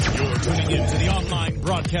tuning in to the online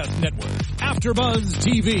broadcast network,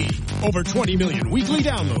 AfterBuzzTV. Over 20 million weekly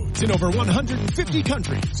downloads in over 150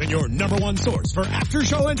 countries, and your number one source for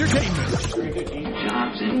after-show entertainment.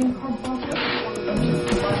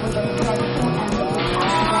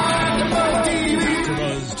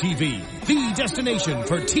 AfterBuzzTV, the destination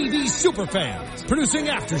for TV superfans, producing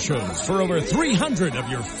aftershows for over 300 of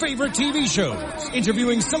your favorite TV shows,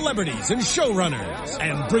 interviewing celebrities and showrunners,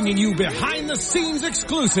 and bringing you behind-the-scenes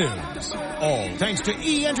exclusives. All thanks to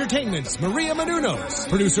E! Entertainment's Maria Menounos,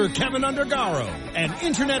 producer Kevin Undergaro, and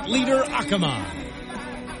internet leader Akamai.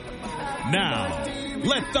 Now,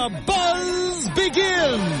 let the buzz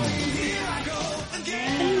begin!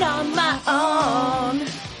 And on my own.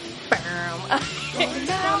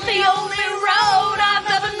 Down the only road I've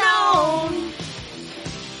ever known.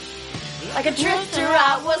 Like a drifter,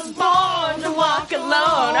 I was born to walk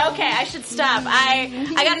alone. Okay, I should stop. I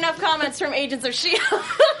got enough comments from Agents of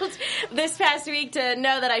S.H.I.E.L.D. this past week to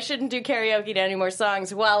know that I shouldn't do karaoke to any more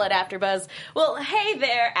songs while at AfterBuzz. Well, hey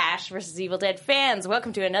there, Ash vs. Evil Dead fans.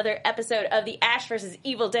 Welcome to another episode of the Ash vs.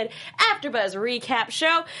 Evil Dead AfterBuzz recap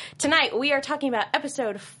show. Tonight, we are talking about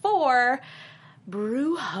episode 4,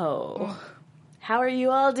 Brujo. How are you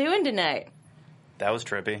all doing tonight? That was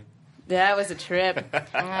trippy. That was a trip.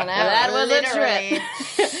 That was a trip.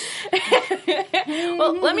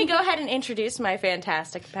 Well, let me go ahead and introduce my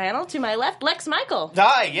fantastic panel. To my left, Lex Michael.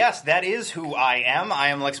 Hi, yes, that is who I am. I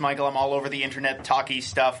am Lex Michael. I'm all over the internet talky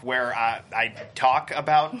stuff where I talk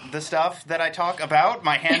about the stuff that I talk about.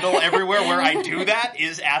 My handle everywhere where I do that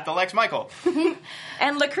is at the Lex Michael.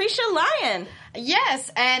 And Lucretia Lyon.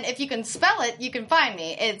 Yes, and if you can spell it, you can find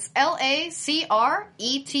me. It's LACRETIA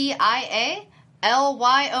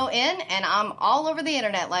LYON, and I'm all over the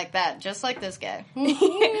internet like that, just like this guy.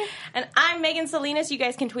 And I'm Megan Salinas. You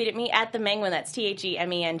guys can tweet at me at the Menguin. That's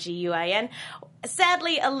TheMenguin.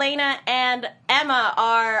 Sadly, Elena and Emma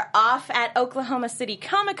are off at Oklahoma City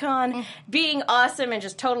Comic-Con, being awesome and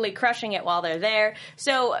just totally crushing it while they're there.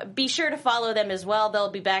 So be sure to follow them as well. They'll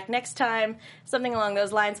be back next time, something along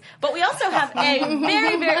those lines. But we also have a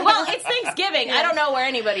very, very... Well, it's Thanksgiving. Yes. I don't know where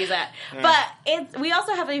anybody's at. But we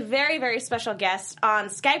also have a very, very special guest on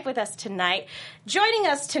Skype with us tonight. Joining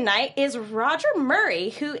us tonight is Roger Murray,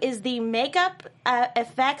 who is the makeup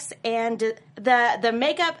effects and the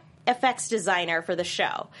makeup effects designer for the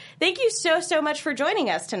show. Thank you so much for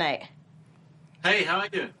joining us tonight. Hey, how are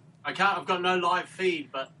you? I've got no live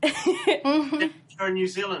feed, but you're in New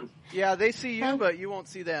Zealand. Yeah, they see you, but you won't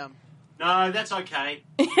see them. No, that's okay.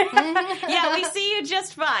 Yeah, we see you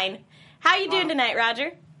just fine. How you doing tonight,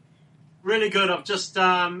 Roger? Really good. I've just,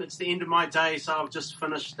 it's the end of my day, so I've just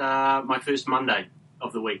finished my first Monday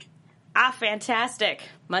of the week. Ah, fantastic.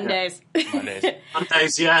 Mondays. Yeah.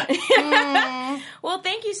 Mondays, yeah. Well,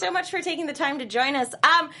 thank you so much for taking the time to join us.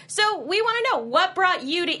 So we want to know, what brought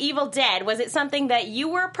you to Evil Dead? Was it something that you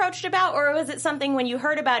were approached about, or was it something when you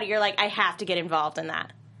heard about it, you're like, I have to get involved in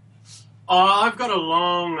that? I've got a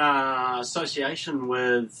long association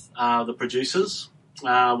with the producers,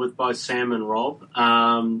 with both Sam and Rob.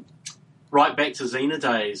 Right back to Xena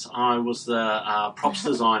days, I was the props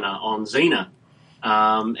designer on Xena.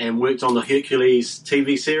 And worked on the Hercules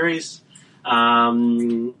TV series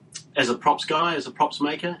as a props guy, as a props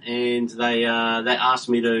maker, and they asked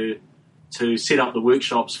me to set up the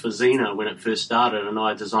workshops for Xena when it first started, and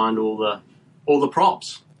I designed all the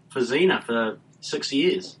props for Xena for 6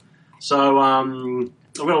 years. So I've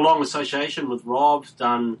got a long association with Rob,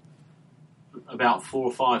 done about 4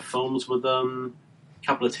 or 5 films with them, a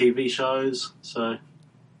couple of TV shows. So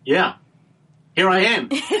yeah, here I am.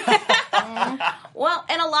 Well,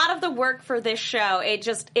 and a lot of the work for this show,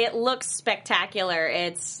 it looks spectacular.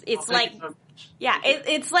 It's like, yeah,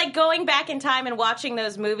 it's like going back in time and watching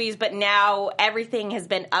those movies, but now everything has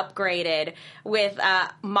been upgraded with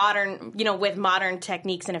modern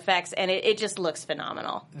techniques and effects, and it just looks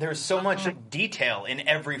phenomenal. There's so much detail in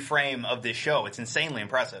every frame of this show. It's insanely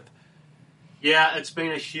impressive. Yeah, it's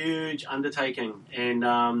been a huge undertaking, and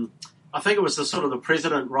I think it was the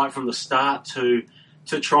president right from the start to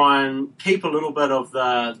try and keep a little bit of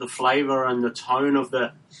the flavour and the tone of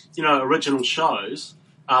the original shows,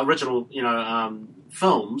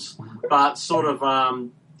 films, but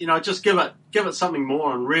just give it something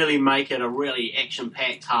more and really make it a really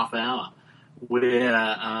action-packed half hour where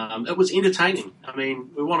it was entertaining. I mean,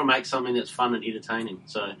 we want to make something that's fun and entertaining,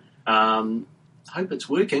 so. I hope it's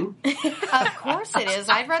working. Of course it is.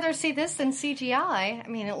 I'd rather see this than CGI. I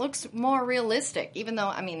mean, it looks more realistic, even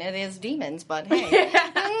though, it is demons, but hey.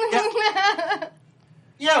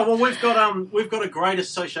 Yeah, well, we've got a great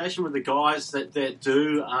association with the guys that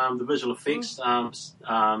do the visual effects,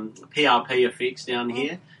 PRP effects down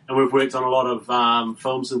here. we've worked on a lot of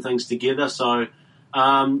films and things together. So,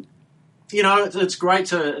 it's great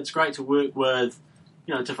to work with,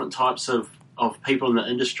 different types of people in the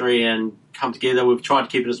industry and come together. We've tried to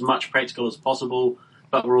keep it as much practical as possible,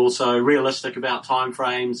 but we're also realistic about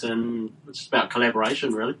timeframes, and it's just about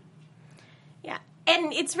collaboration, really. Yeah,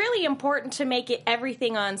 and it's really important to make it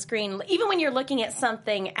everything on screen. Even when you're looking at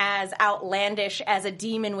something as outlandish as a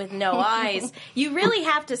demon with no eyes, you really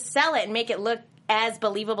have to sell it and make it look as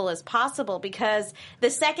believable as possible, because the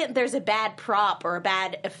second there's a bad prop or a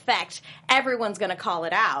bad effect, everyone's going to call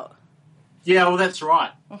it out. Yeah, well, that's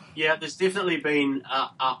right. Yeah, there's definitely been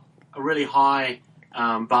a really high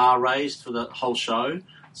bar raised for the whole show.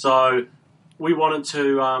 So we wanted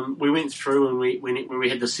to, we went through and when we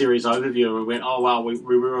had the series overview, and we went, oh, wow, we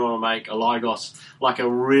really want to make a Lygos like a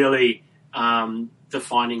really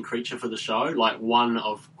defining creature for the show, like one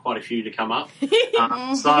of quite a few to come up.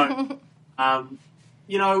 I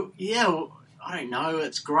don't know,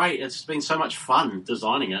 it's great. It's been so much fun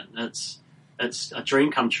designing it. It's a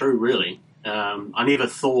dream come true, really. I never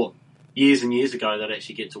thought years and years ago that I'd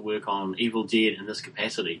actually get to work on Evil Dead in this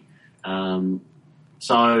capacity.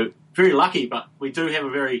 So very lucky, but we do have a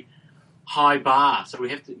very high bar, so we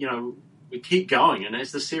have to, we keep going, and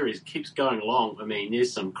as the series keeps going along, I mean,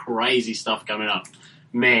 there's some crazy stuff coming up.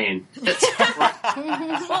 Man.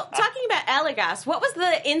 Well, talking about Elagos, what was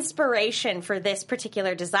the inspiration for this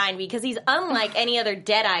particular design? Because he's unlike any other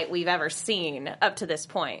Deadite we've ever seen up to this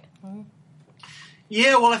point.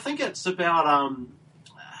 Yeah, well, I think it's about,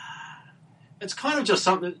 it's kind of just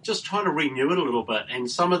something, just trying to renew it a little bit.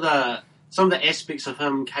 And some of the aspects of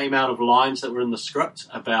him came out of lines that were in the script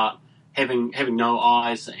about having no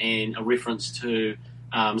eyes, and a reference to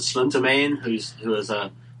Slender Man, who was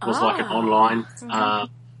like an online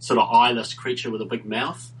sort of eyeless creature with a big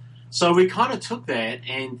mouth. So we kind of took that,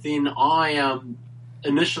 and then I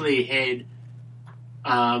initially had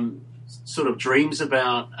sort of dreams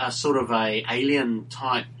about a sort of a alien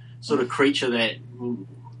type sort of creature that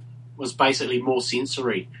was basically more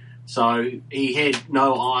sensory. So he had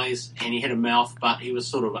no eyes and he had a mouth, but he was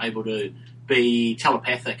sort of able to be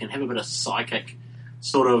telepathic and have a bit of psychic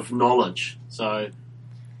sort of knowledge. So,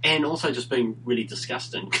 and also just being really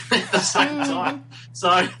disgusting at the same time.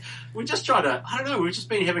 So we just try to, I don't know, we've just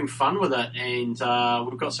been having fun with it, and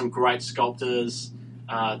we've got some great sculptors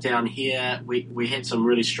down here. We had some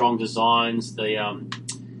really strong designs.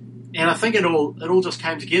 And I think it all just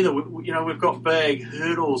came together. We've got big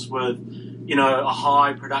hurdles with, a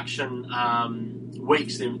high production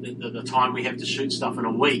weeks, the time we have to shoot stuff in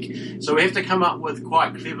a week. So we have to come up with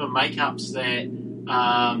quite clever makeups that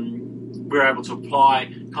we're able to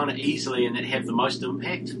apply kind of easily and that have the most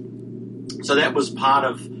impact. So that was part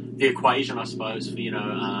of the equation, I suppose, for,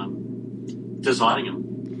 designing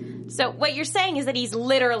him. So what you're saying is that he's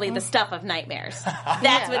literally the stuff of nightmares.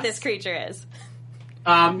 That's what this creature is.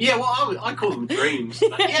 I call them dreams.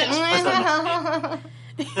 But yeah,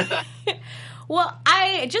 Well,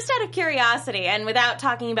 I just out of curiosity, and without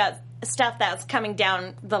talking about stuff that's coming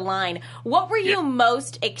down the line, what were you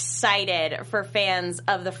most excited for fans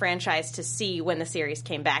of the franchise to see when the series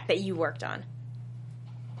came back that you worked on?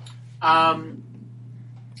 I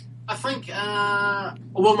think, my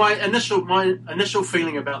initial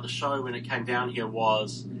feeling about the show when it came down here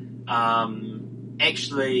was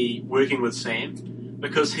actually working with Sam,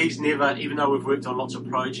 because he's never, even though we've worked on lots of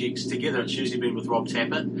projects together, it's usually been with Rob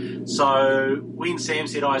Tappert. So when Sam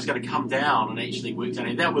said, I was going to come down and actually work down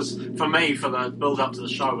here, that was, for me, for the build-up to the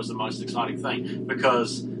show, was the most exciting thing,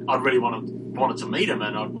 because I'd really wanted to meet him,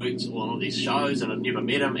 and I'd worked on all these shows and I'd never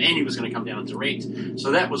met him, and he was going to come down and direct.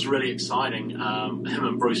 So that was really exciting, him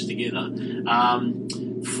and Bruce together.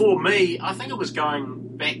 For me, I think it was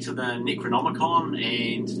going back to the Necronomicon,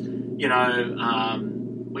 and,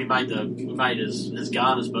 we made his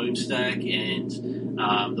gun, his boomstick, and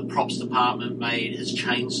the props department made his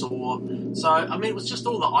chainsaw. So, I mean, it was just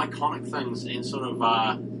all the iconic things, and sort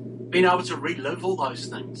of being able to relive all those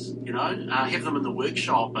things, have them in the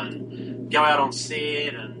workshop and go out on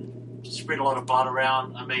set and spread a lot of blood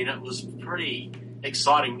around. I mean, it was pretty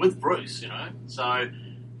exciting with Bruce, So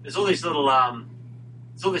there's all these little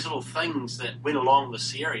things that went along the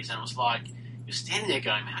series, and it was like, you're standing there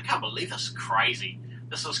going, man, I can't believe this is crazy.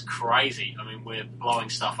 This was crazy. I mean, we're blowing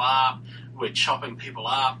stuff up, we're chopping people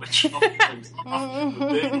up, we're chopping things off, we're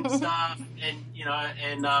burning stuff, and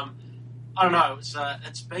I don't know.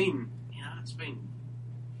 It's been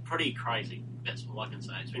pretty crazy. That's all I can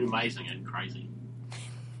say. It's been amazing and crazy.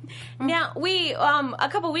 Now, we a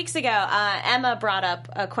couple weeks ago, Emma brought up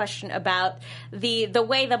a question about the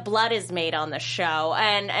way the blood is made on the show,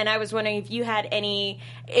 and I was wondering if you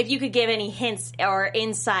could give any hints or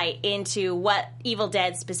insight into what Evil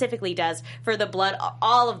Dead specifically does for the blood,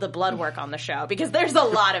 all of the blood work on the show, because there's a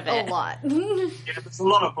lot of it. A lot. Yeah, there's a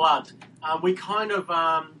lot of blood. We kind of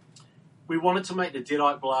we wanted to make the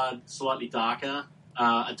Deadite blood slightly darker,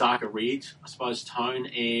 a darker red, I suppose, tone,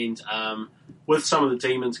 and with some of the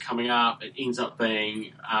demons coming up, it ends up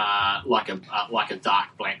being like a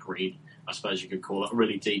dark black red, I suppose you could call it,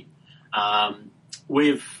 really deep.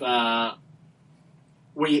 We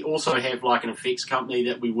also have like an effects company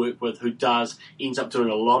that we work with who ends up doing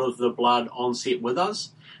a lot of the blood on set with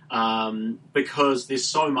us, because there's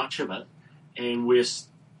so much of it, and we're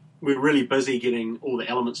really busy getting all the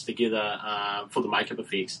elements together for the makeup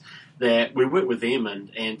effects, that we work with them,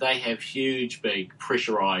 and they have huge, big,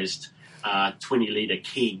 pressurized 20-litre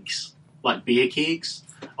kegs, like beer kegs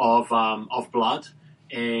of blood,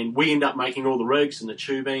 and we end up making all the rigs and the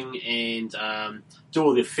tubing and do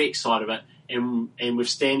all the effects side of it, and we've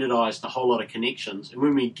standardised a whole lot of connections, and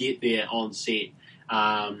when we get there on set,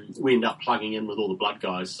 we end up plugging in with all the blood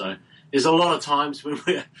guys. So there's a lot of times when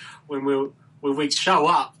we show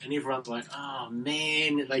up and everyone's like, oh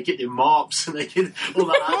man, they get their mops and they get all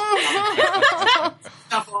the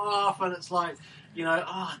stuff off, and it's like,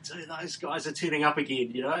 oh dude, those guys are turning up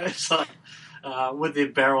again, it's like with their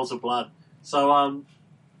barrels of blood. So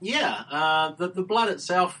the blood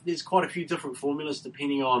itself, there's quite a few different formulas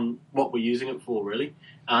depending on what we're using it for, really.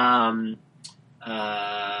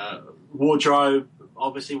 Wardrobe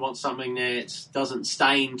obviously wants something that doesn't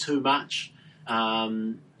stain too much,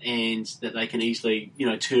 and that they can easily,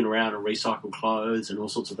 turn around and recycle clothes and all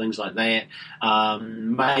sorts of things like that.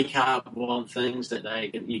 Makeup want things that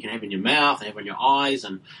you can have in your mouth and have in your eyes,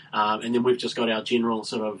 and then we've just got our general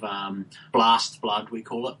sort of blast blood, we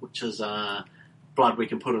call it, which is blood we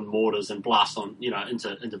can put in mortars and blast on,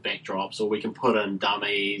 into backdrops, or we can put in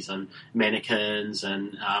dummies and mannequins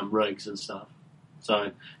and rigs and stuff.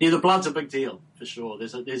 So yeah, the blood's a big deal for sure.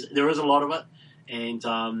 There is a lot of it, and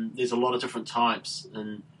there's a lot of different types,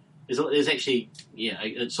 and there's actually,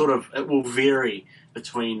 it will vary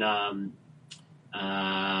between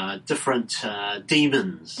different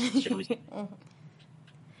demons, shall we say.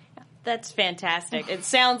 That's fantastic. It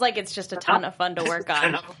sounds like it's just a ton of fun to work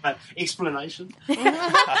on. Explanation.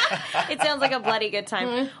 It sounds like a bloody good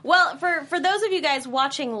time. Well, for those of you guys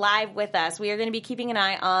watching live with us, we are going to be keeping an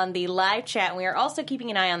eye on the live chat, and we are also keeping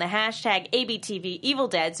an eye on the hashtag ABTV Evil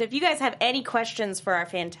Dead. So if you guys have any questions for our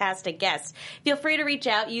fantastic guests, feel free to reach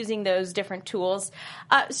out using those different tools.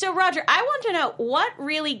 So Roger, I want to know what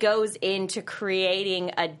really goes into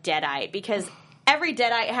creating a Deadite, because every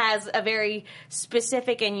Deadite has a very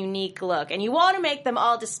specific and unique look, and you want to make them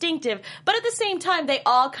all distinctive, but at the same time, they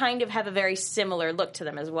all kind of have a very similar look to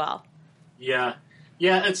them as well. Yeah,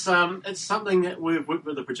 it's something that we've worked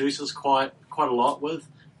with the producers quite a lot with.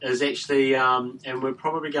 Is actually, and we're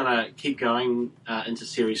probably going to keep going into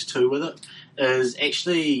series 2 with it. Is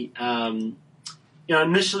actually,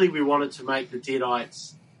 initially we wanted to make the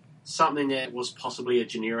Deadites something that was possibly a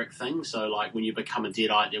generic thing. So, like when you become a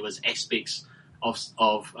Deadite, there was aspects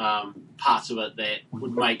of parts of it that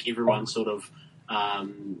would make everyone sort of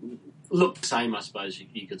look the same, I suppose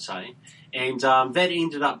you could say. And that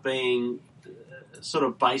ended up being sort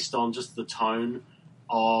of based on just the tone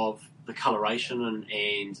of the coloration,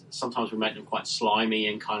 and sometimes we make them quite slimy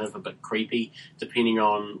and kind of a bit creepy, depending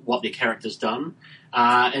on what their character's done.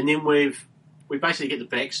 And then we basically get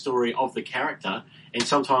the backstory of the character, and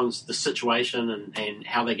sometimes the situation and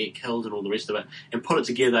how they get killed and all the rest of it, and put it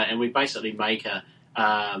together, and we basically make a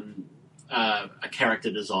character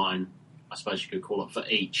design, I suppose you could call it, for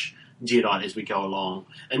each Deadite as we go along.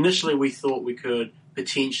 Initially, we thought we could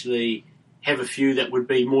potentially have a few that would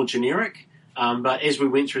be more generic, but as we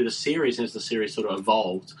went through the series, and as the series sort of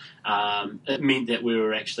evolved, it meant that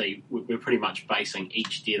we're pretty much basing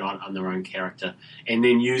each Deadite on their own character, and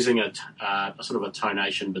then using a sort of a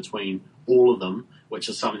tonation between all of them, which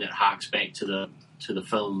is something that harks back to the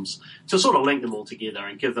films, to sort of link them all together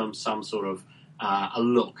and give them some sort of a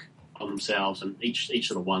look on themselves, and each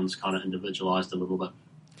of the ones kind of individualised a little bit.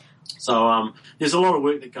 So there's a lot of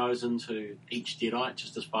work that goes into each Deadite,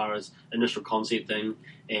 just as far as initial concepting,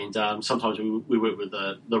 and sometimes we work with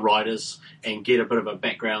the writers and get a bit of a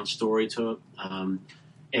background story to it,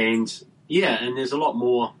 and there's a lot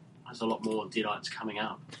more Deadites coming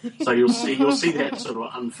up. So you'll see that sort of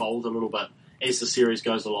unfold a little bit as the series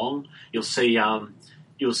goes along. You'll see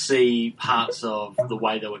parts of the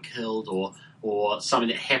way they were killed, or something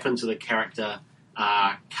that happened to the character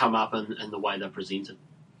come up in the way they're presented.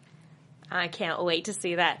 I can't wait to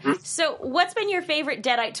see that. So, what's been your favorite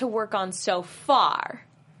Deadite to work on so far?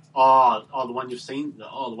 Oh, the one you've seen.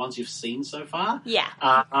 The ones you've seen so far. Yeah.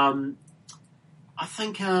 I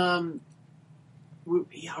think I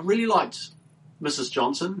really liked Mrs.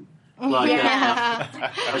 Johnson.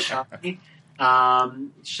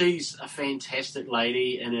 She's a fantastic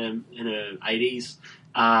lady in her 80s,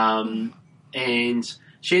 and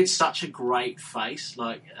she had such a great face,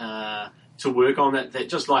 to work on that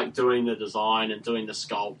just like doing the design and doing the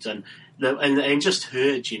sculpt and just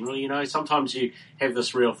her generally. Sometimes you have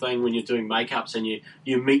this real thing when you're doing makeups and you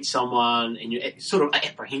meet someone and you're sort of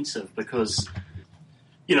apprehensive because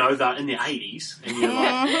they're in their 80s and you're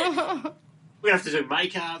like, we have to do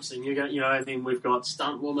makeups and and then we've got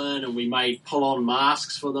stunt women and we made pull-on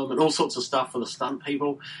masks for them and all sorts of stuff for the stunt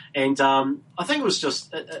people. And I think it was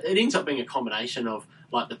just it ends up being a combination of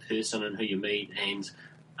like the person and who you meet and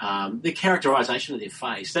the characterization of their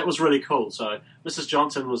face. That was really cool. So Mrs.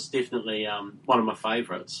 Johnson was definitely one of my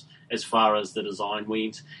favourites as far as the design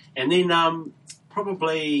went. And then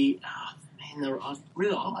probably, I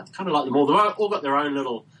kind of like them all. They've all got their own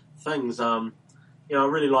little things. I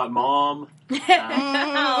really like Mom.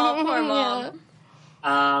 Oh, poor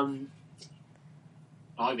Mom.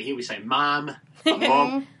 Over here we say Mom.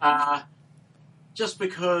 Mom. Just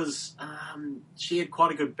because she had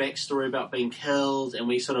quite a good backstory about being killed, and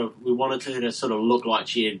we wanted her to sort of look like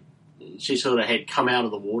she sort of had come out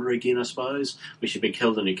of the water again, I suppose, where she'd been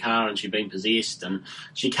killed in her car and she'd been possessed, and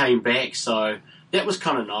she came back. So that was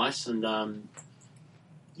kind of nice. And I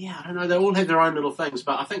don't know, they all had their own little things,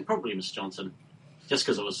 but I think probably Miss Johnson, just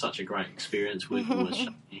because it was such a great experience working with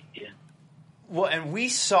her. Yeah. Well, and we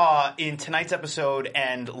saw in tonight's episode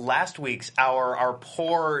and last week's our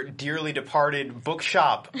poor, dearly departed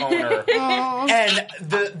bookshop owner, and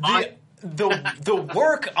the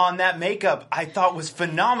work on that makeup I thought was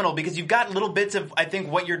phenomenal because you've got little bits of I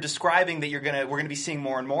think what you're describing that we're gonna be seeing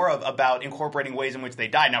more and more of about incorporating ways in which they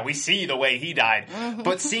died. Now we see the way he died,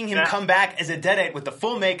 but seeing him come back as a Deadite with the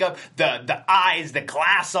full makeup, the eyes, the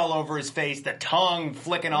glass all over his face, the tongue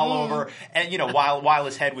flicking all over, and while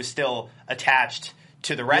his head was still attached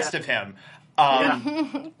to the rest of him,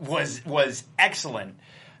 was excellent.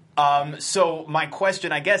 So my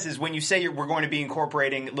question, I guess, is when you say we're going to be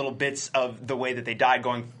incorporating little bits of the way that they died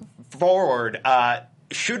going forward,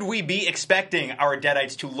 should we be expecting our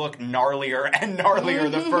Deadites to look gnarlier and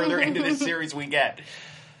gnarlier the further into this series we get?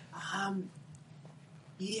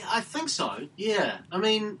 Yeah, I think so. Yeah. I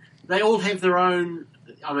mean, they all have their own...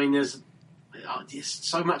 I mean, there's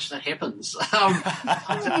so much that happens.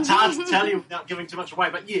 It's hard to tell you without giving too much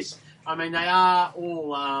away, but yes, I mean, they are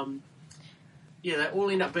all... they all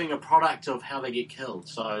end up being a product of how they get killed.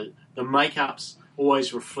 So the makeups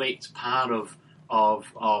always reflect part of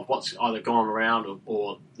what's either gone around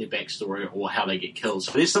or their backstory or how they get killed.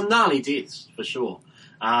 So there's some gnarly deaths for sure.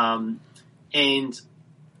 And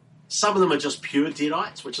some of them are just pure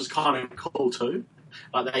Deadites, which is kind of cool too.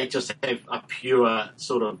 Like they just have a pure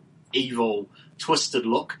sort of evil, twisted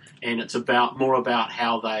look, and it's more about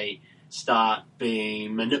how they start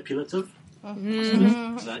being manipulative.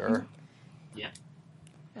 Mm-hmm. Sure. Yeah.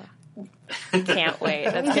 Can't wait.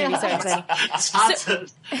 That's going to be so exciting.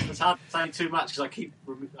 It's hard to say too much because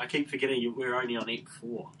I keep forgetting we're only on Act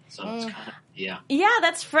 4. So it's kind of, yeah. Yeah,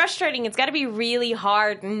 that's frustrating. It's got to be really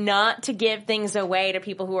hard not to give things away to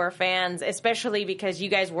people who are fans, especially because you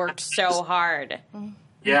guys worked so hard.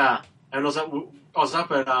 Yeah. And I was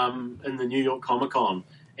up at in the New York Comic Con,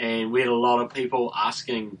 and we had a lot of people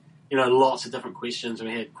asking, lots of different questions, and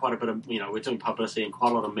we had quite a bit of, we're doing publicity and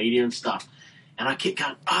quite a lot of media and stuff. And I kept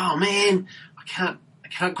going, oh man, I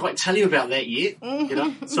can't quite tell you about that yet.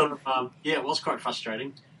 Sort of, it was quite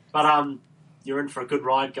frustrating. But you're in for a good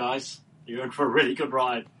ride, guys. You're in for a really good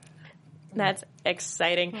ride. That's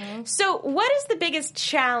exciting. Mm-hmm. So what is the biggest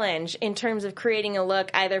challenge in terms of creating a look,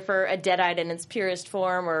 either for a Deadite in its purest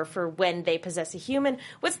form or for when they possess a human?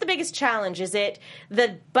 What's the biggest challenge? Is it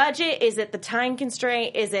the budget? Is it the time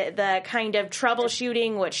constraint? Is it the kind of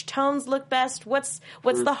troubleshooting which tones look best? What's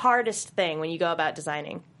the hardest thing when you go about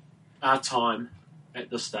designing? Time at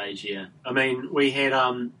this stage, yeah. I mean, we had,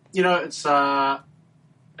 it's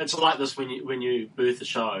like this when you birth a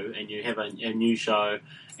show and you have a new show.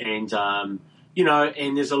 And, and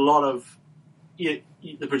there's a lot of, the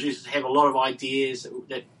producers have a lot of ideas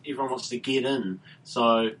that everyone wants to get in.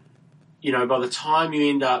 So, by the time you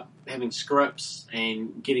end up having scripts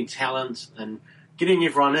and getting talent and getting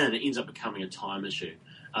everyone in, it ends up becoming a time issue.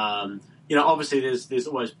 Obviously there's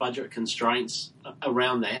always budget constraints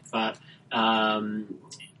around that, but,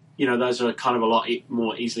 those are kind of a lot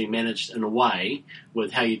more easily managed in a way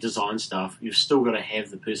with how you design stuff. You've still got to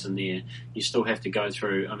have the person there. You still have to go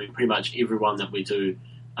through, pretty much everyone that we do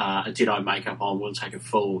a Deadite makeup on will take a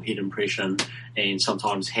full head impression and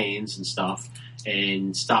sometimes hands and stuff,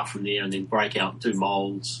 and start from there and then break out and do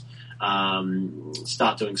molds,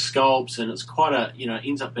 start doing sculpts, and it's quite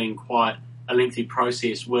ends up being quite a lengthy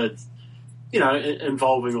process with,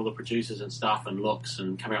 involving all the producers and stuff and looks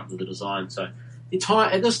and coming up with the design. So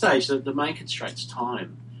at this stage, the main constraint's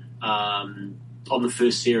time on the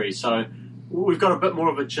first series. So we've got a bit more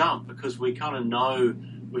of a jump because we kind of know,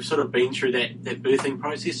 we've sort of been through that birthing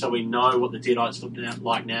process, so we know what the Deadite's looking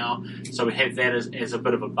like now. So we have that as a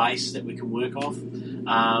bit of a base that we can work off.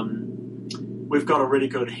 We've got a really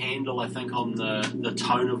good handle, I think, on the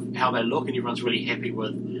tone of how they look, and everyone's really happy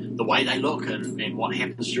with the way they look and what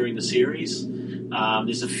happens during the series.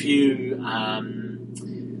 There's a few...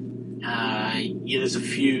 there's a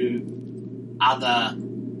few other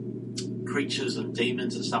creatures and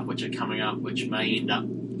demons and stuff which are coming up, which may end up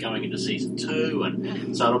going into season 2,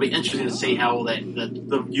 and so it'll be interesting to see how all that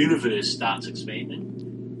the universe starts expanding.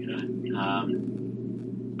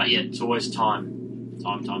 But yeah, it's always time.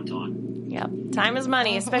 Yep, time is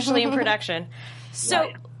money, especially in production. So.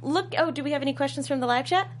 Right. Do we have any questions from the live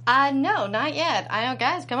chat? No, not yet. I know,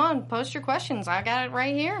 guys, come on, post your questions. I got it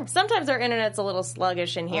right here. Sometimes our internet's a little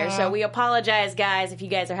sluggish in here, so we apologize, guys, if you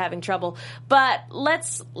guys are having trouble. But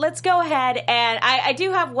let's go ahead, and I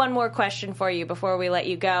do have one more question for you before we let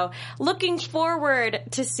you go. Looking forward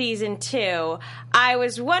to season 2, I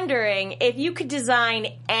was wondering if you could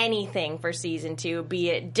design anything for season 2, be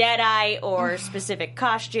it Deadite or specific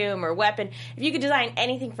costume or weapon. If you could design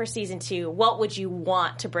anything for season 2, what would you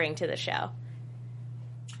want to bring to the show?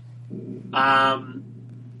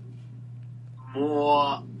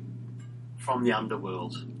 More from the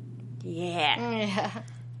underworld. Yeah.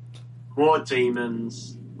 More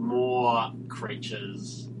demons, more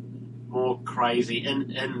creatures, more crazy,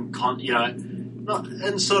 in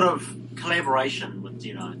sort of collaboration with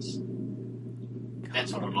Deadites.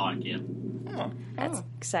 That's what I'd like, yeah. Oh, that's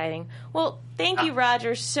exciting. Well, thank you,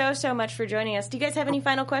 Roger, so much for joining us. Do you guys have any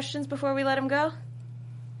final questions before we let him go?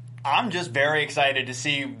 I'm just very excited to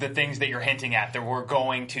see the things that you're hinting at that we're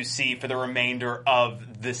going to see for the remainder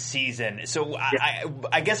of the season. So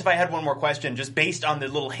I guess if I had one more question, just based on the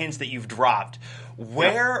little hints that you've dropped,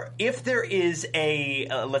 if there is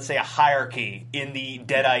let's say a hierarchy in the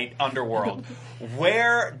Deadite underworld,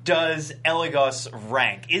 where does Eligos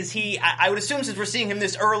rank? Is he, I would assume since we're seeing him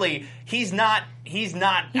this early, he's not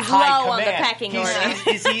high low command. On the pecking order.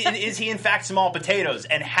 Is he in fact small potatoes?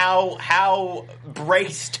 And how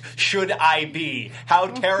braced should I be? How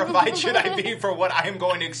terrified should I be for what I am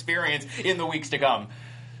going to experience in the weeks to come?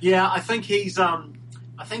 Yeah, I think he's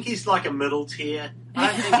like a middle tier. I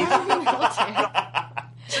don't think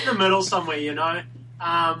he's in the middle somewhere,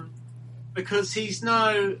 because he's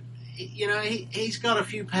he's got a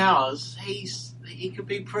few powers. He could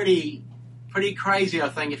be pretty crazy, I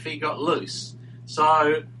think, if he got loose.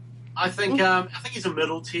 So I think he's a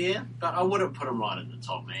middle tier, but I wouldn't put him right at the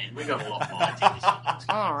top, man. We got a lot more ideas.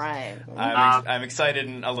 All right. I'm excited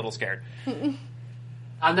and a little scared.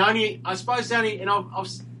 I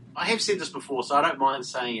have said this before, so I don't mind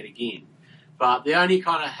saying it again. But the only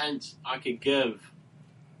kind of hint I could give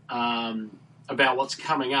about what's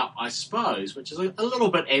coming up, I suppose, which is a little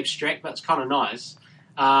bit abstract, but it's kind of nice,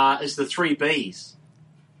 is the 3 Bs,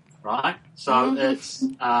 right? So it's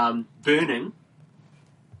burning,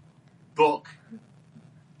 book,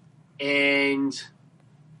 and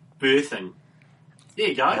birthing. There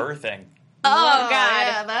you go. Birthing. Oh, God.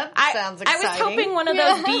 Yeah, that sounds exciting. I was hoping one of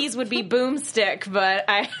those B's would be boomstick, but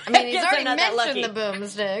I he's guess already I'm not that mentioned lucky. the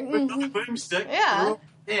boomstick. We've got the boomstick. Yeah.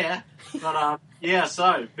 Yeah. But,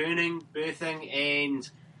 so burning, birthing, and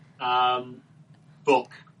book.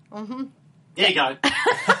 Mm-hmm. There you go.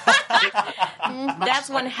 That's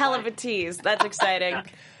one hell of a tease. That's exciting.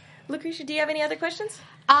 Lucretia, do you have any other questions?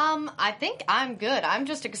 I think I'm good. I'm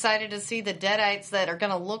just excited to see the Deadites that are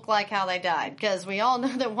going to look like how they died, because we all know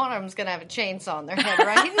that one of them's going to have a chainsaw on their head,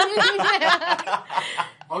 right?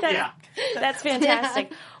 Yeah. That's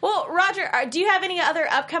fantastic. Well, Roger, do you have any other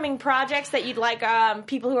upcoming projects that you'd like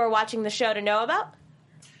people who are watching the show to know about?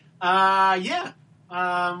 Yeah.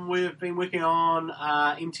 We've been working on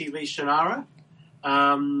MTV Shannara,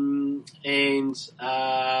 and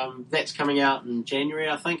that's coming out in January,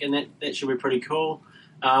 I think, and that should be pretty cool.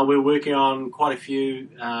 We're working on quite a few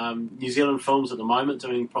New Zealand films at the moment,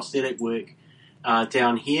 doing prosthetic work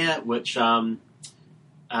down here, which sometimes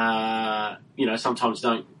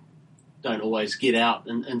don't always get out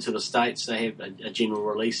into the States. They have a general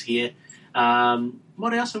release here.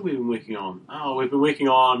 What else have we been working on? Oh, we've been working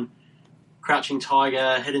on Crouching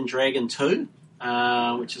Tiger, Hidden Dragon 2,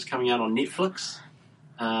 which is coming out on Netflix,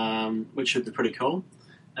 which should be pretty cool.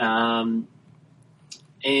 And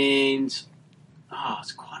it's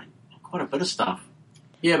quite a bit of stuff.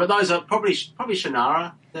 Yeah, but those are probably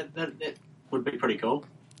Shannara. That would be pretty cool.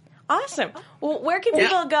 Awesome. Well, where can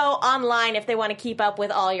people go online if they want to keep up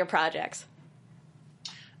with all your projects?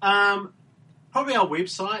 Probably our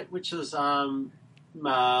website, which is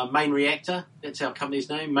Main Reactor. That's our company's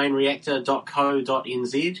name,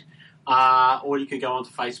 mainreactor.co.nz. Or you could go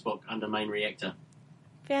onto Facebook under Main Reactor.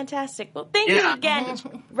 Fantastic. Well, thank you again,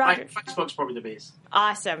 Roger. Facebook's probably the best.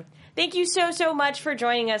 Awesome. Thank you so much for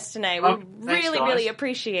joining us tonight. We really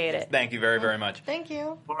appreciate it. Thank you very, very much. Thank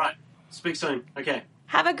you. All right. Speak soon. Okay.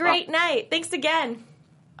 Have a great night. Thanks again.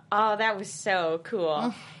 Oh, that was so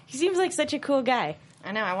cool. He seems like such a cool guy.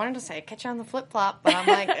 I know. I wanted to say catch you on the flip flop, but I'm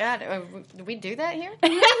like, do we do that here? You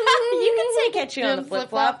can say catch you on the flip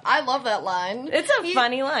flop. I love that line. It's a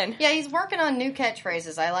funny line. Yeah, he's working on new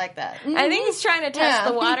catchphrases. I like that. I think he's trying to test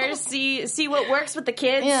the waters, see what works with the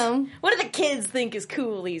kids. Yeah. What do the kids think is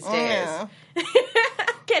cool these days?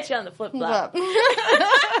 Catch you on the flip flop.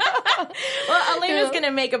 Well, Elena's going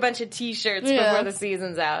to make a bunch of T-shirts before the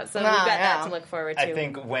season's out, so we've got that to look forward to. I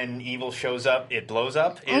think when evil shows up, it blows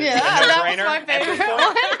up. Is that was my favorite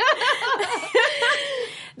one.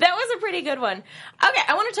 That was a pretty good one. Okay,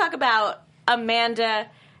 I want to talk about Amanda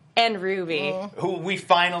and Ruby. Who we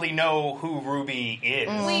finally know who Ruby is.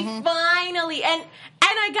 We finally, and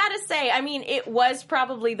I gotta say, I mean, it was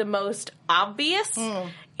probably the most obvious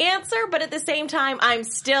answer, but at the same time, I'm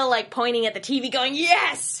still like pointing at the TV going,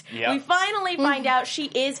 yes! Yep. We finally find out she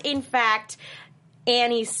is, in fact,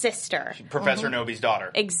 Annie's sister. Professor Nobi's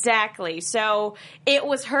daughter. Exactly. So it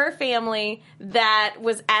was her family that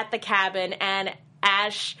was at the cabin, and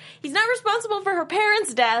Ash, he's not responsible for her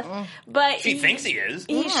parents' death, but she thinks he is.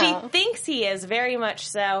 She thinks he is, very much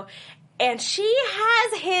so. And she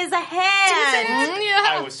has his hand.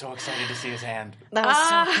 I was so excited to see his hand. That was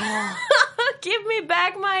so cool. Give me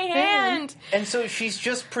back my hand. And so she's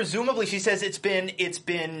just, presumably, she says it's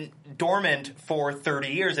been dormant for 30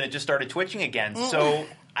 years and it just started twitching again. So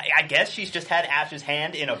I guess she's just had Ash's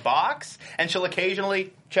hand in a box and she'll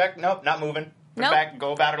occasionally check, nope, not moving. Put it back,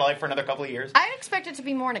 go about her life for another couple of years. I'd expect it to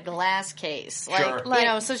be more in a glass case. Like, you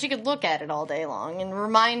know, so she could look at it all day long and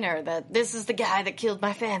remind her that this is the guy that killed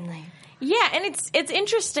my family. Yeah, and it's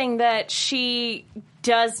interesting that she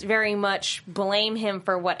does very much blame him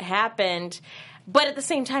for what happened, but at the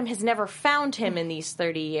same time has never found him in these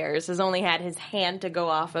 30 years, has only had his hand to go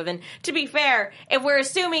off of. And to be fair, if we're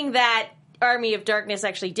assuming that Army of Darkness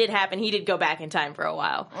actually did happen, he did go back in time for a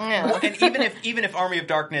while. Yeah. Well, and even if Army of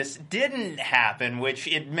Darkness didn't happen, which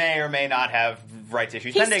it may or may not have rights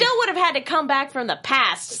issues, he still would have had to come back from the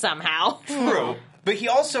past somehow. True. But he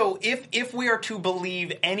also, if we are to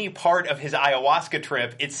believe any part of his ayahuasca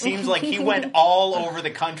trip, it seems like he went all over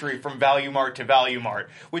the country from Value Mart to Value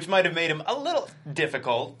Mart, which might have made him a little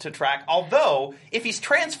difficult to track. Although, if he's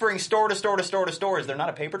transferring store to store to store to store, is there not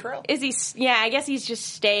a paper trail? Is he? Yeah, I guess he's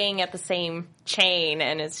just staying at the same chain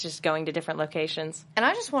and it's just going to different locations. And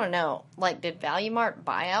I just want to know, like, did Value Mart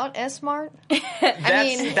buy out S-Mart?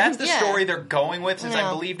 That's the story they're going with, since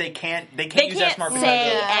I believe they can't use S-Mart because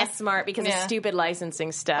S-Mart because of stupid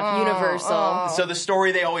licensing stuff. Universal. So the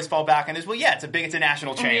story they always fall back on is, well, it's a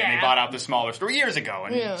national chain, and they bought out the smaller store years ago,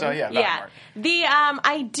 and Value Mart. The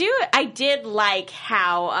I did like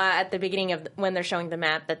how at the beginning of when they're showing the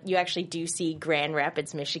map that you actually do see Grand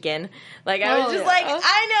Rapids, Michigan. Like I was just like, I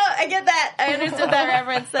know, I get that, I understood that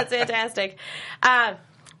reference. That's fantastic.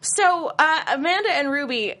 So Amanda and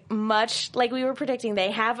Ruby, much like we were predicting, they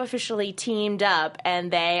have officially teamed up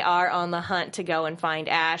and they are on the hunt to go and find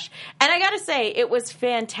Ash. And I gotta say, it was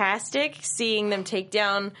fantastic seeing them take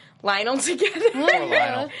down Lionel together. Poor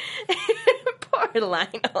Lionel. Poor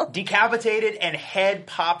Lionel. Decapitated and head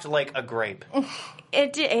popped like a grape.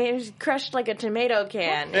 It was crushed like a tomato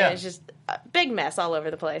can. Yeah. It was just a big mess all over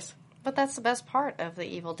the place. But that's the best part of the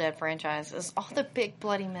Evil Dead franchise is all the big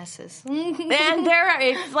bloody messes. And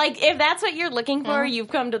if that's what you're looking for, you've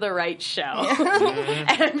come to the right show.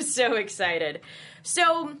 And I'm so excited.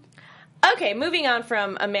 So, okay, moving on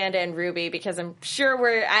from Amanda and Ruby, because I'm sure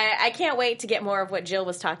I can't wait to get more of what Jill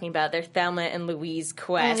was talking about, their Thelma and Louise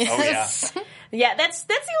quest. Oh, yeah. Yeah, that's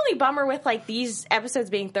the only bummer with like these episodes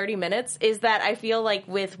being 30 minutes is that I feel like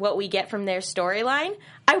with what we get from their storyline,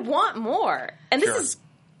 I want more. And this is...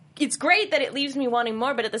 It's great that it leaves me wanting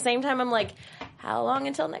more, but at the same time, I'm like, how long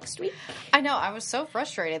until next week? I know. I was so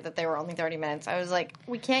frustrated that they were only 30 minutes. I was like,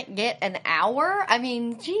 we can't get an hour? I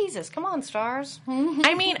mean, Jesus, come on, stars.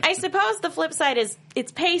 I mean, I suppose the flip side is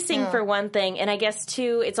it's pacing for one thing, and I guess,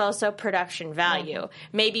 two, it's also production value.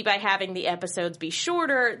 Maybe by having the episodes be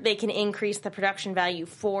shorter, they can increase the production value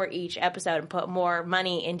for each episode and put more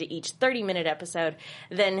money into each 30-minute episode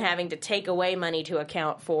than having to take away money to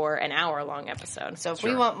account for an hour-long episode. So if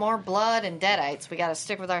we want more blood and deadites, we got to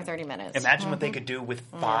stick with our 30 minutes. Imagine what they could do with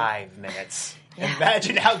 5 minutes.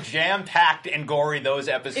 Imagine how jam-packed and gory those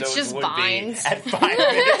episodes just would vines. be at 5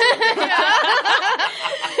 minutes.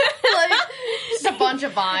 Just a bunch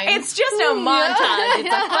of vines. It's just a montage.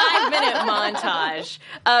 It's a 5-minute montage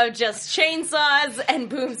of just chainsaws and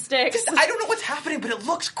boomsticks. I don't know what's happening, but it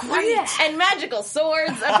looks great. And magical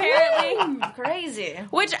swords, apparently. Crazy.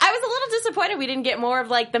 Which I was a little disappointed we didn't get more of,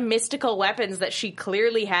 like, the mystical weapons that she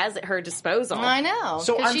clearly has at her disposal. I know.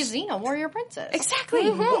 So Because she's Xena, warrior princess. Exactly.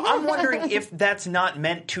 Well, I'm wondering if that's not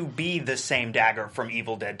meant to be the same dagger from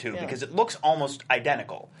Evil Dead 2, because it looks almost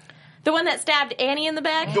identical. The one that stabbed Annie in the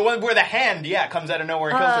back? The one where the hand, comes out of nowhere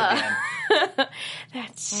and kills her at the end.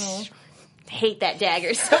 That's... I hate that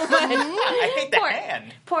dagger so much. I hate the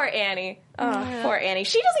hand. Poor Annie. Oh, poor Annie.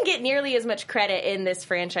 She doesn't get nearly as much credit in this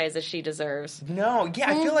franchise as she deserves. No,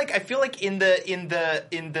 I feel like in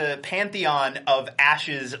the pantheon of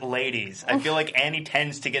Ash's ladies, I feel like Annie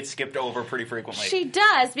tends to get skipped over pretty frequently. She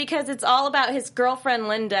does, because it's all about his girlfriend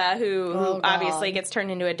Linda, who obviously gets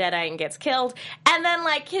turned into a Deadite and gets killed, and then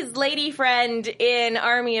like his lady friend in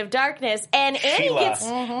Army of Darkness, and Annie Sheila. gets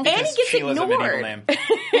Sheila's a medieval ignored. name.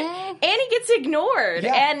 Annie gets ignored,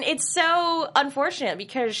 Yeah. and it's so unfortunate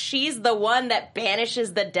because she's the one that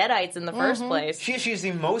banishes the Deadites in the first place. She's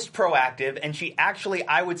the most proactive, and she actually,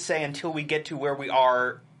 I would say, until we get to where we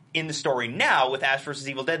are in the story now with Ash vs.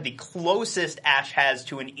 Evil Dead, the closest Ash has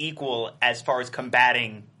to an equal as far as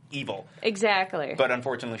combating evil. Exactly. But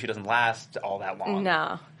unfortunately, she doesn't last all that long.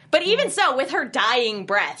 No. But even so, with her dying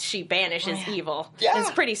breath, she banishes evil. Yeah.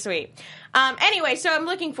 It's pretty sweet. Anyway, so I'm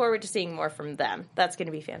looking forward to seeing more from them. That's going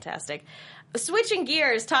to be fantastic. Switching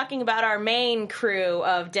gears, talking about our main crew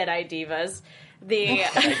of Deadite Divas.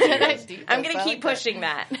 I'm going to keep pushing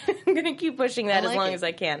that. I'm going to keep pushing that as long as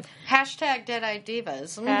I can. Hashtag Deadite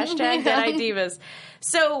Divas. Hashtag Deadite Divas.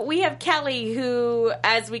 So we have Kelly, who,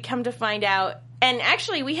 as we come to find out, and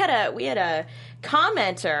actually we had a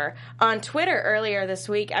commenter on Twitter earlier this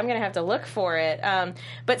week. I'm going to have to look for it.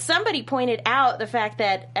 But somebody pointed out the fact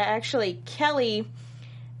that actually Kelly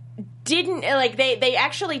didn't, like, they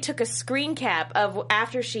actually took a screen cap of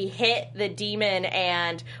after she hit the demon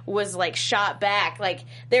and was, like, shot back. Like,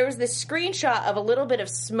 there was this screenshot of a little bit of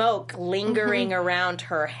smoke lingering around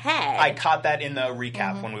her head. I caught that in the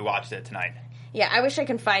recap when we watched it tonight. Yeah, I wish I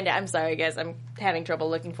can find it. I'm sorry, guys. I'm having trouble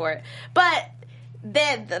looking for it. But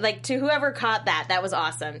then, like, to whoever caught that, that was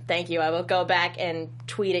awesome. Thank you. I will go back and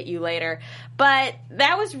tweet at you later. But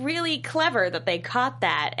that was really clever that they caught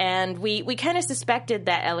that. And we kind of suspected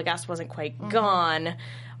that Elagast wasn't quite gone.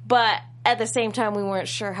 But at the same time, we weren't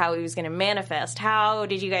sure how he was going to manifest. How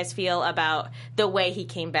did you guys feel about the way he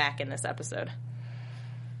came back in this episode?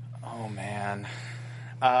 Oh, man.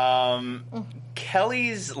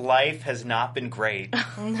 Kelly's life has not been great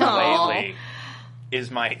lately,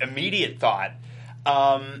 is my immediate thought.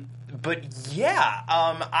 But yeah,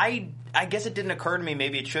 I guess it didn't occur to me,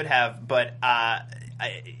 maybe it should have, but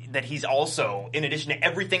that he's also, in addition to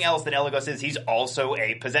everything else that Elagast is, he's also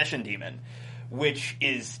a possession demon, which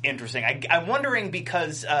is interesting. I'm wondering,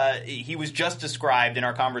 because he was just described in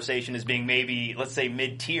our conversation as being maybe, let's say,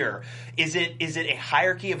 mid-tier. Is it a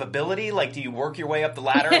hierarchy of ability? Like, do you work your way up the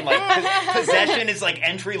ladder? Like, possession is like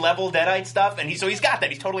entry-level Deadite stuff, and he's got that.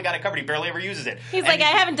 He's totally got it covered. He barely ever uses it. He's like, I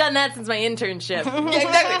haven't done that since my internship. Yeah,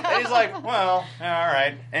 exactly. And he's like, well, all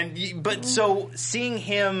right. But so seeing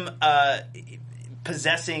him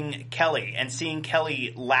possessing Kelly and seeing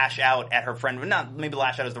Kelly lash out at her friend, not maybe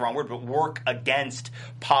lash out is the wrong word, but work against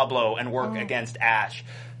Pablo and work against Ash.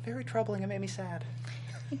 Very troubling. It made me sad.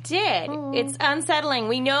 It did. It's unsettling.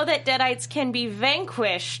 We know that Deadites can be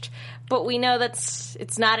vanquished, but we know that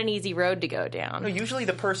it's not an easy road to go down. No, usually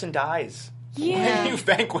the person dies Yeah. when you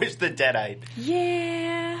vanquish the Deadite.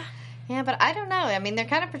 Yeah. Yeah, but I don't know. I mean, they're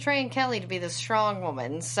kind of portraying Kelly to be the strong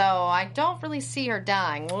woman, so I don't really see her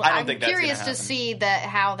dying. Well, I don't think that's curious gonna to happen. see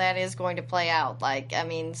how that is going to play out. Like, I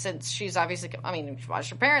mean, since she's obviously, she watched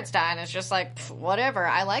her parents die, and it's just like, whatever.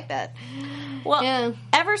 I like that. Well,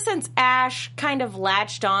 ever since Ash kind of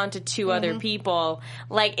latched on to two other people,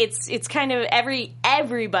 like, it's kind of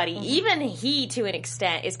everybody, even he to an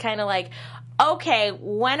extent, is kind of like, okay,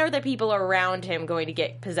 when are the people around him going to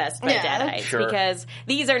get possessed by deadites? Sure. Because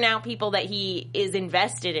these are now people that he is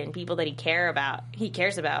invested in, people that he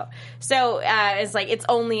cares about. So it's like it's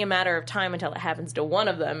only a matter of time until it happens to one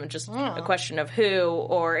of them. Just a question of who,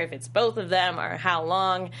 or if it's both of them, or how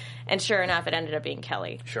long. And sure enough, it ended up being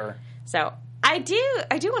Kelly. Sure. So I do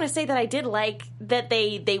want to say that I did like that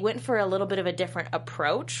they went for a little bit of a different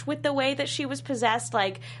approach with the way that she was possessed,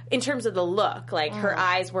 like in terms of the look. Like her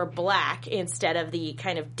eyes were black instead of the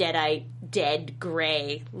kind of dead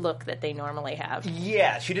gray look that they normally have.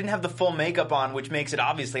 Yeah, she didn't have the full makeup on, which makes it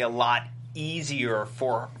obviously a lot easier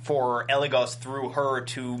for Eligos through her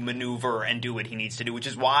to maneuver and do what he needs to do, which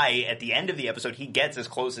is why at the end of the episode he gets as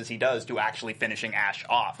close as he does to actually finishing Ash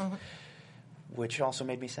off. Which also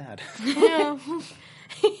made me sad. Yeah.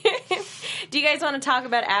 Do you guys want to talk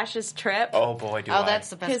about Ash's trip? Oh boy, do I. Oh, that's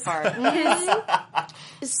the best part.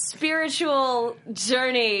 His spiritual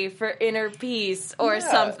journey for inner peace or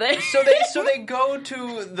something. So they go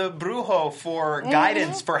to the Brujo for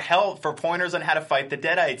guidance, for help, for pointers on how to fight the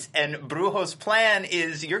Deadites. And Brujo's plan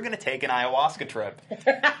is you're going to take an ayahuasca trip.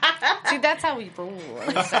 See, that's how we rule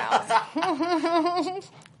in the South.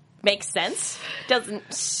 Makes sense.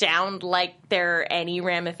 Doesn't sound like there are any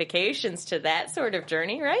ramifications to that sort of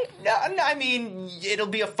journey, right? No, I mean, it'll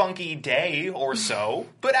be a funky day or so.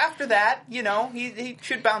 But after that, he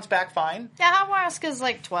should bounce back fine. Yeah, ayahuasca's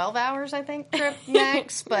like 12 hours, I think, trip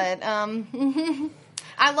max. But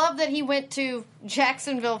I love that he went to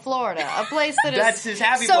Jacksonville, Florida, a place That's his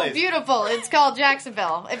happy so place. beautiful. It's called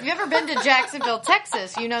Jacksonville. If you've ever been to Jacksonville,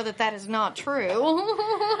 Texas, you know that is not true.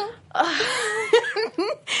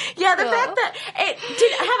 Yeah, the fact that have either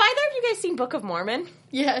of you guys seen Book of Mormon?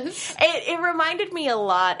 Yes. It reminded me a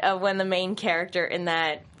lot of when the main character in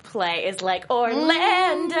that play is like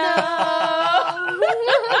Orlando.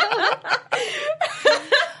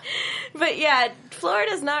 But yeah,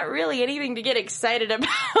 Florida's not really anything to get excited about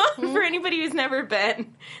for anybody who's never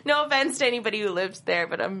been. No offense to anybody who lives there,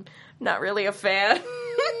 but I'm not really a fan.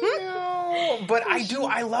 No, but I do.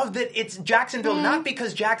 I love that it's Jacksonville, not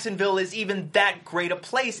because Jacksonville is even that great a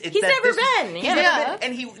place. It's He's that never been. He's never been,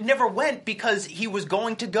 and he never went because he was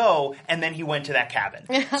going to go, and then he went to that cabin.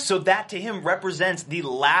 So that to him represents the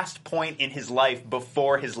last point in his life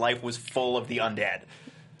before his life was full of the undead.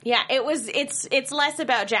 Yeah, it's less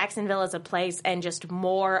about Jacksonville as a place and just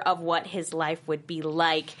more of what his life would be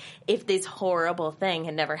like if this horrible thing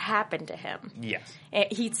had never happened to him. Yes.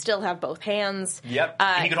 He'd still have both hands. Yep.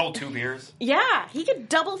 And he could hold 2 beers. Yeah, he could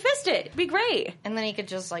double fist it. It'd be great. And then he could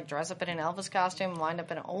just dress up in an Elvis costume, wind up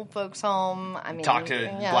in an old folks' home. I mean, talk to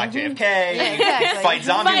Black JFK. Yeah, exactly. Fight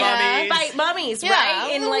zombie mummies. Fight mummies, Yeah.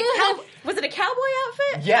 right? In was it a cowboy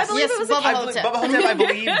outfit? Yes. I believe it was Bubba a Hotep. Bubba Hotep, I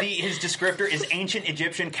believe his descriptor is ancient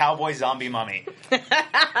Egyptian cowboy zombie mummy.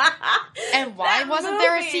 And why wasn't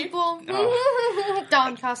there a sequel?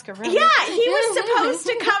 Don Coscarelli. Yeah, he was supposed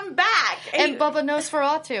to come back. And Bubba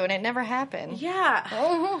Nosferatu, and it never happened.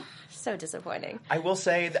 Yeah. So disappointing. I will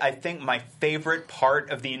say that I think my favorite part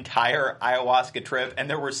of the entire ayahuasca trip, and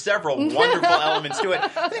there were several wonderful elements to it,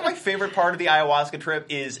 I think my favorite part of the ayahuasca trip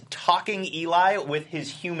is talking Eli with his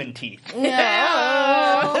human teeth.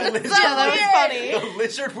 Yeah. The lizard that was funny. The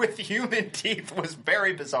lizard with human teeth was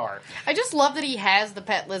very bizarre. I just love that he has the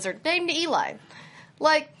pet lizard named Eli.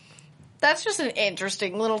 That's just an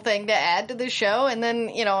interesting little thing to add to the show. And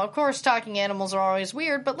then, of course, talking animals are always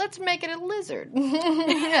weird, but let's make it a lizard.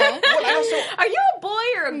 Yeah. Are you a boy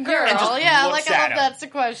or a girl? And just Yeah, looks I at love him. that's the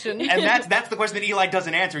question. And that's the question that Eli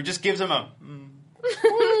doesn't answer. He just gives him a...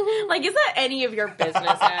 Is that any of your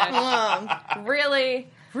business, Ash? Really?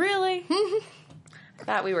 Really?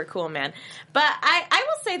 Thought we were cool, man. But I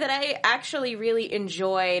will say that I actually really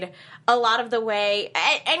enjoyed a lot of the way,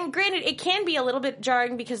 and granted, it can be a little bit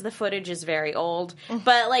jarring because the footage is very old,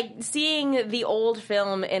 but seeing the old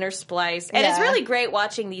film interspliced, and it's really great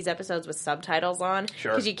watching these episodes with subtitles on,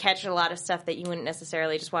 because you catch a lot of stuff that you wouldn't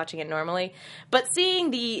necessarily just watching it normally, but seeing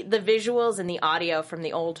the visuals and the audio from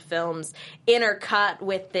the old films intercut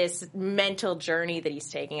with this mental journey that he's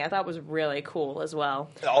taking, I thought was really cool as well.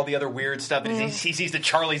 All the other weird stuff. He sees the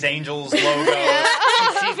Charlie's Angels logo.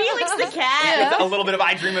 He Felix the cat. A little bit of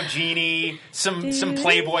I Dream of Jeannie. Some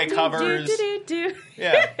Playboy covers.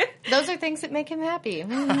 Yeah. Those are things that make him happy.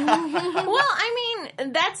 Well, I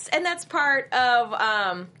mean, that's part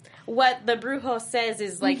of what the Brujo says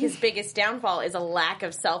is, like, his biggest downfall is a lack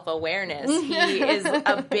of self-awareness. He is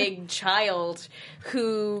a big child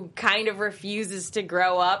who kind of refuses to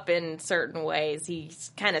grow up in certain ways.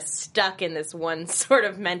 He's kind of stuck in this one sort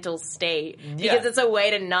of mental state because it's a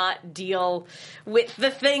way to not deal with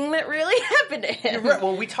the thing that really happened to him. Right.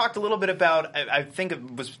 Well, we talked a little bit about, I think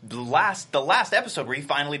it was the last episode where he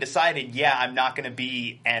finally decided, I'm not going to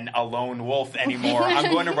be an alone wolf anymore.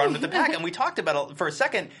 I'm going to run with the pack. And we talked about it for a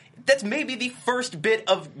second. That's maybe the first bit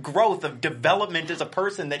of growth, of development as a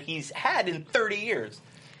person that he's had in 30 years.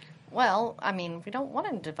 Well, I mean, we don't want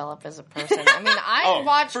him to develop as a person. I mean, I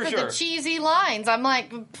watch for the cheesy lines. I'm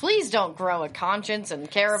like, please don't grow a conscience and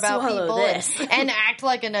care about people and act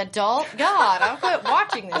like an adult. God, I'll quit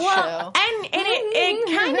watching this show. And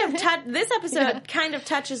it kind of this episode kind of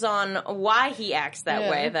touches on why he acts that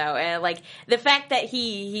way, though. And like the fact that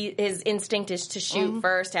his instinct is to shoot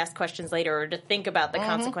first, ask questions later, or to think about the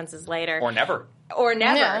consequences later, or never.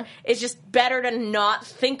 Yeah. It's just better to not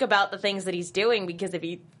think about the things that he's doing, because if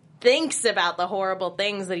he thinks about the horrible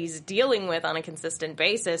things that he's dealing with on a consistent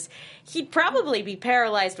basis, he'd probably be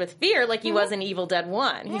paralyzed with fear like he was in Evil Dead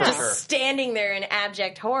 1. He's just standing there in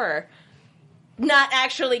abject horror, not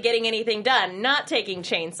actually getting anything done, not taking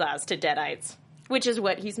chainsaws to deadites, which is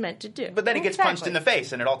what he's meant to do. But then he gets punched in the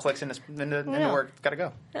face and it all clicks into where it's got to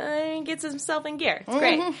go. He gets himself in gear. It's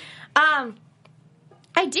great.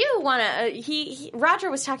 I do want to,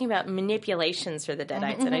 Roger was talking about manipulations for the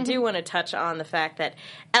Deadites, and I do want to touch on the fact that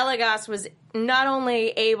Elagos was not only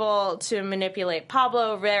able to manipulate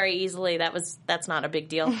Pablo very easily, that's not a big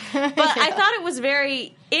deal, but I thought it was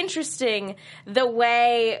very interesting the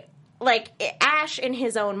way, like, Ash in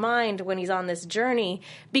his own mind, when he's on this journey,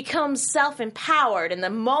 becomes self-empowered. And the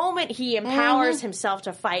moment he empowers himself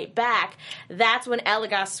to fight back, that's when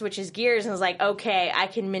Elagos switches gears and is like, okay, I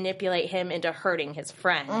can manipulate him into hurting his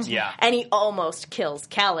friend. Yeah. And he almost kills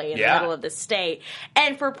Kelly in the middle of the state.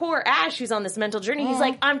 And for poor Ash, who's on this mental journey, he's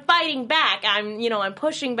like, I'm fighting back. I'm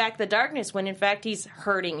pushing back the darkness, when in fact he's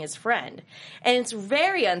hurting his friend. And it's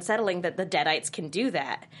very unsettling that the Deadites can do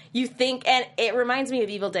that. You think, and it reminds me of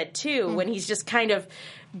Evil Dead 2, when he's just kind of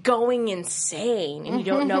going insane and you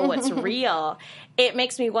don't know what's real. It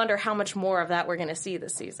makes me wonder how much more of that we're going to see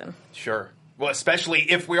this season. Sure. Well, especially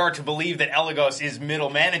if we are to believe that Elagos is middle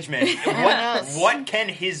management. What can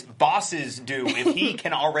his bosses do if he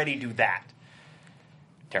can already do that?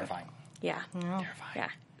 Terrifying. Yeah. Terrifying. Yeah.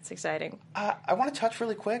 It's exciting. I want to touch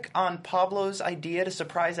really quick on Pablo's idea to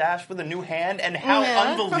surprise Ash with a new hand and how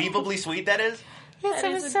unbelievably sweet that is. That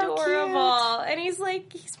is adorable. And he's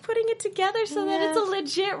putting it together so that it's a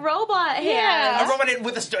legit robot hand. A robot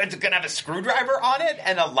with it's going to have a screwdriver on it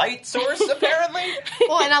and a light source, apparently.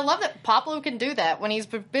 Well, and I love that Pablo can do that when he's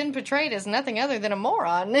been portrayed as nothing other than a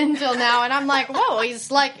moron until now. And I'm like, whoa,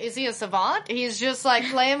 he's like, is he a savant? He's just like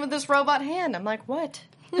playing with this robot hand. I'm like, what?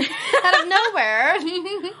 Out of nowhere.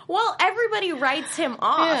 Well, everybody writes him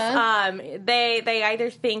off. They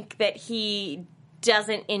either think that he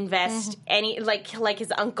doesn't invest any, like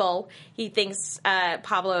his uncle. He thinks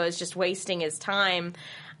Pablo is just wasting his time.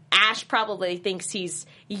 Ash probably thinks he's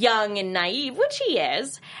young and naive, which he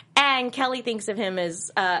is. And Kelly thinks of him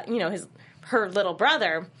as, her little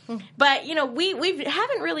brother. But, we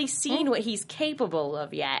haven't really seen what he's capable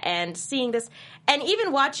of yet. And seeing this, and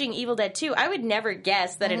even watching Evil Dead 2, I would never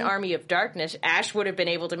guess that in Army of Darkness, Ash would have been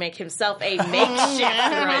able to make himself a makeshift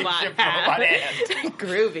robot hand.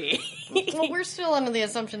 Groovy. Well, we're still under the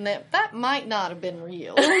assumption that might not have been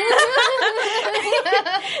real.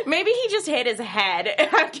 Maybe he just hit his head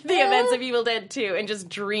after the events of Evil Dead 2 and just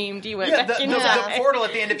dreamed he went back in time. The portal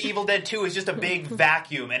at the end of Evil Dead 2 is just a big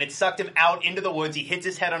vacuum, and it sucked him out into the woods. He hits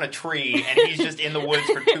his head on a tree, and he's just in the woods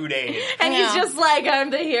for 2 days. And he's just like, I'm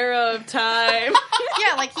the hero of time.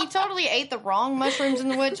 Yeah, like he totally ate the wrong mushrooms in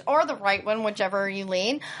the woods, or the right one, whichever you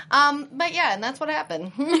lean. But yeah, and that's what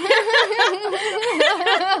happened.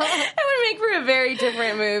 That would make for a very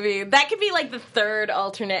different movie. That could be like the third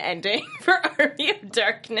alternate ending for Army of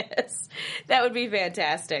Darkness. That would be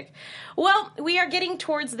fantastic. Well, we are getting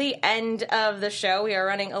towards the end of the show. We are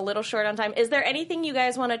running a little short on time. Is there anything you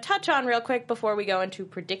guys want to touch on real quick before we go into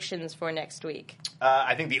predictions for next week?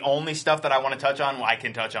 I think the only stuff that I want to touch on, I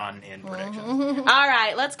can touch on in predictions. All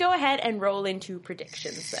right, let's go ahead and roll into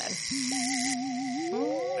predictions then.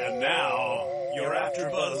 And now, your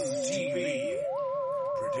AfterBuzzTV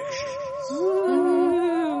predictions.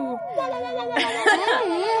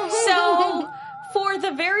 So, for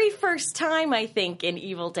the very first time, I think, in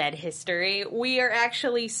Evil Dead history, we are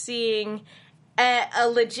actually seeing a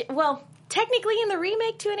legit... Well, technically in the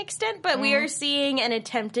remake to an extent, but we are seeing an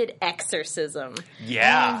attempted exorcism.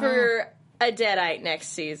 Yeah. For a Deadite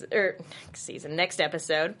next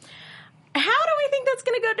episode. How do we think that's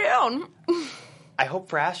going to go down? I hope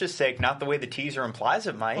for Ash's sake, not the way the teaser implies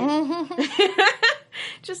it might.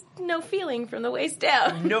 Just no feeling from the waist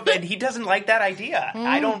down. No, but he doesn't like that idea.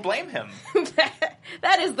 I don't blame him.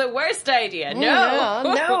 That is the worst idea. No. Yeah,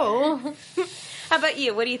 no. How about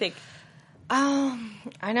you? What do you think?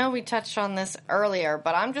 I know we touched on this earlier,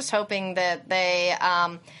 but I'm just hoping that they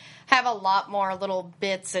have a lot more little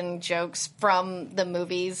bits and jokes from the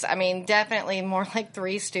movies. I mean, definitely more like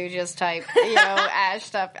Three Stooges type, Ash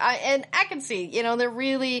stuff. And I can see, they're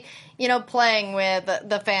really, playing with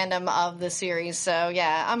the fandom of the series. So,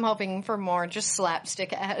 yeah, I'm hoping for more just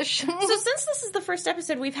slapstick Ash. So since this is the first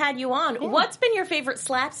episode we've had you on, what's been your favorite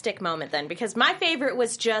slapstick moment then? Because my favorite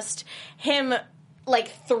was just him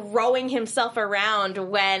throwing himself around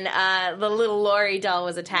when the little Lori doll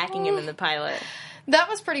was attacking him in the pilot. That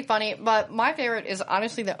was pretty funny, but my favorite is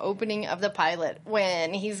honestly the opening of the pilot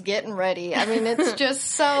when he's getting ready. I mean, it's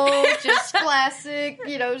just classic,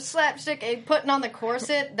 slapstick and putting on the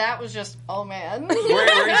corset. That was just, oh man.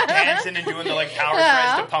 Where he's dancing and doing the power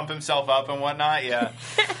tries to pump himself up and whatnot, yeah.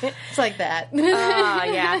 It's like that. Oh,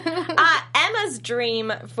 yeah. Emma's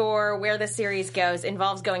dream for where the series goes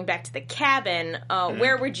involves going back to the cabin.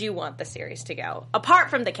 Where would you want the series to go?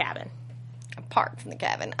 Apart from the cabin. Apart from the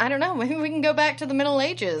cabin. I don't know. Maybe we can go back to the Middle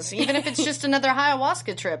Ages, even if it's just another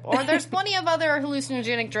ayahuasca trip. Or there's plenty of other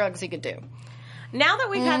hallucinogenic drugs he could do. Now that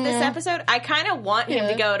we've had this episode, I kind of want him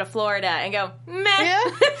to go to Florida and go, meh.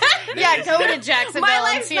 Yeah, go to Jacksonville. My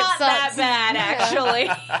life's and see not it sucks. that bad, actually.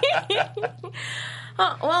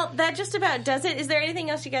 Well, that just about does it. Is there anything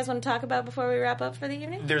else you guys want to talk about before we wrap up for the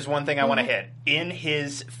evening? There's one thing I want to hit. In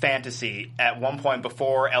his fantasy, at one point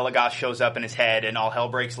before Elagos shows up in his head and all hell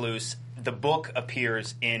breaks loose, the book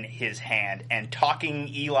appears in his hand, and talking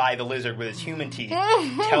Eli the lizard with his human teeth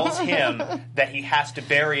tells him that he has to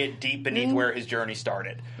bury it deep beneath where his journey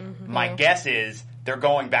started. My guess is they're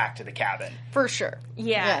going back to the cabin. For sure.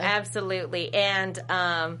 Yeah. Absolutely. And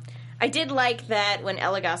I did like that when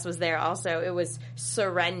Elagos was there also, it was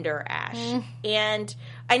surrender Ash. And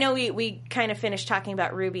I know we kind of finished talking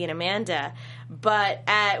about Ruby and Amanda, but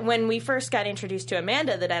when we first got introduced to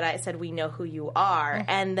Amanda, the Deadite said, we know who you are.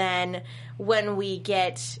 And then when we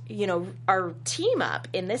get, our team up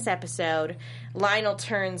in this episode, Lionel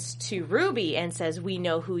turns to Ruby and says, we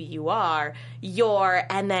know who you are,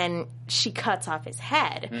 and then she cuts off his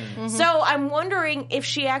head. So I'm wondering if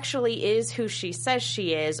she actually is who she says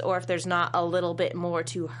she is, or if there's not a little bit more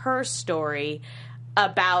to her story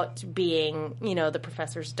about being, the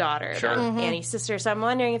professor's daughter, Annie's sister. So I'm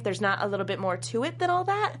wondering if there's not a little bit more to it than all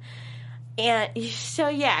that. And so,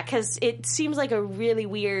 yeah, because it seems like a really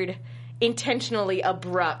weird, intentionally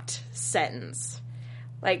abrupt sentence.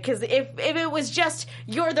 Because if it was just,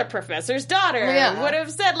 you're the professor's daughter, would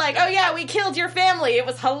have said, oh, yeah, we killed your family. It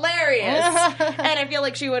was hilarious. And I feel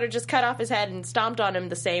like she would have just cut off his head and stomped on him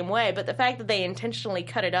the same way. But the fact that they intentionally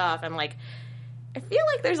cut it off, I'm like, I feel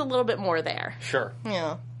like there's a little bit more there. Sure.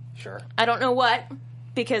 Yeah. Sure. I don't know what,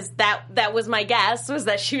 because that was my guess, was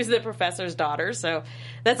that she was the professor's daughter. So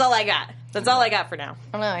that's all I got. That's all I got for now.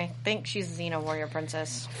 I don't know. I think she's Xena Warrior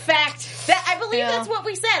Princess. Fact. I believe that's what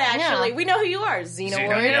we said, actually. Yeah. We know who you are. Xena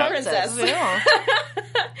Warrior Princess. Yeah.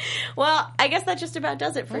 Well, I guess that just about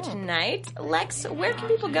does it for tonight. Lex, where can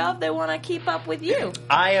people go if they want to keep up with you?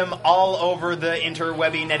 I am all over the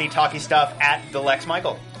interwebby, netty, talky stuff at the Lex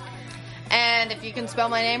Michael. And if you can spell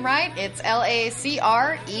my name right, it's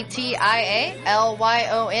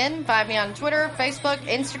LACRETIALYON. Find me on Twitter, Facebook,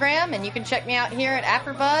 Instagram, and you can check me out here at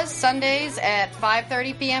AfterBuzz Sundays at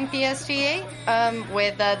 5:30 p.m. PST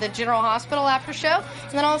with the General Hospital After Show,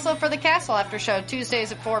 and then also for the Castle After Show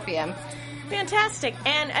Tuesdays at 4 p.m. Fantastic.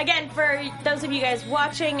 And again, for those of you guys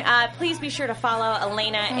watching, please be sure to follow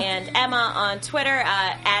Elena and Emma on Twitter,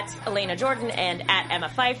 at Elena Jordan and at Emma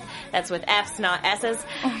Fife. That's with F's, not S's.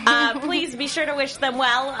 Please be sure to wish them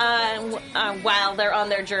well while they're on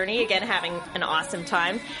their journey, again, having an awesome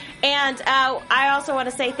time. And I also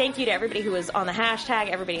want to say thank you to everybody who was on the hashtag,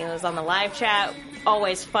 everybody who was on the live chat.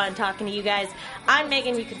 Always fun talking to you guys. I'm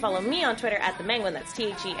Megan. You can follow me on Twitter at TheMenguin. That's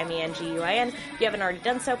TheMenguin. If you haven't already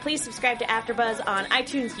done so, please subscribe to AfterBuzz on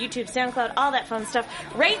iTunes, YouTube, SoundCloud, all that fun stuff.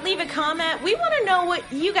 Rate, leave a comment. We want to know what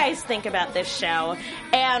you guys think about this show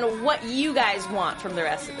and what you guys want from the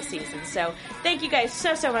rest of the season. So thank you guys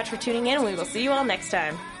so much for tuning in, and we will see you all next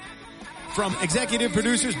time. From executive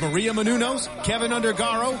producers Maria Menounos, Kevin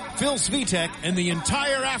Undergaro, Phil Svitek, and the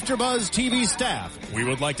entire AfterBuzz TV staff, we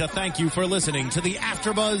would like to thank you for listening to the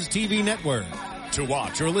AfterBuzz TV network. To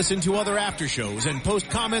watch or listen to other after shows and post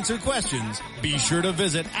comments or questions, be sure to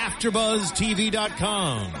visit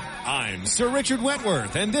AfterBuzzTV.com. I'm Sir Richard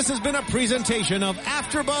Wentworth, and this has been a presentation of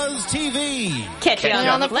AfterBuzzTV. Catch you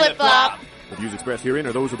on the flip-flop. The views expressed herein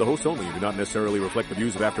are those of the hosts only and do not necessarily reflect the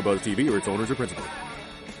views of AfterBuzzTV or its owners or principals.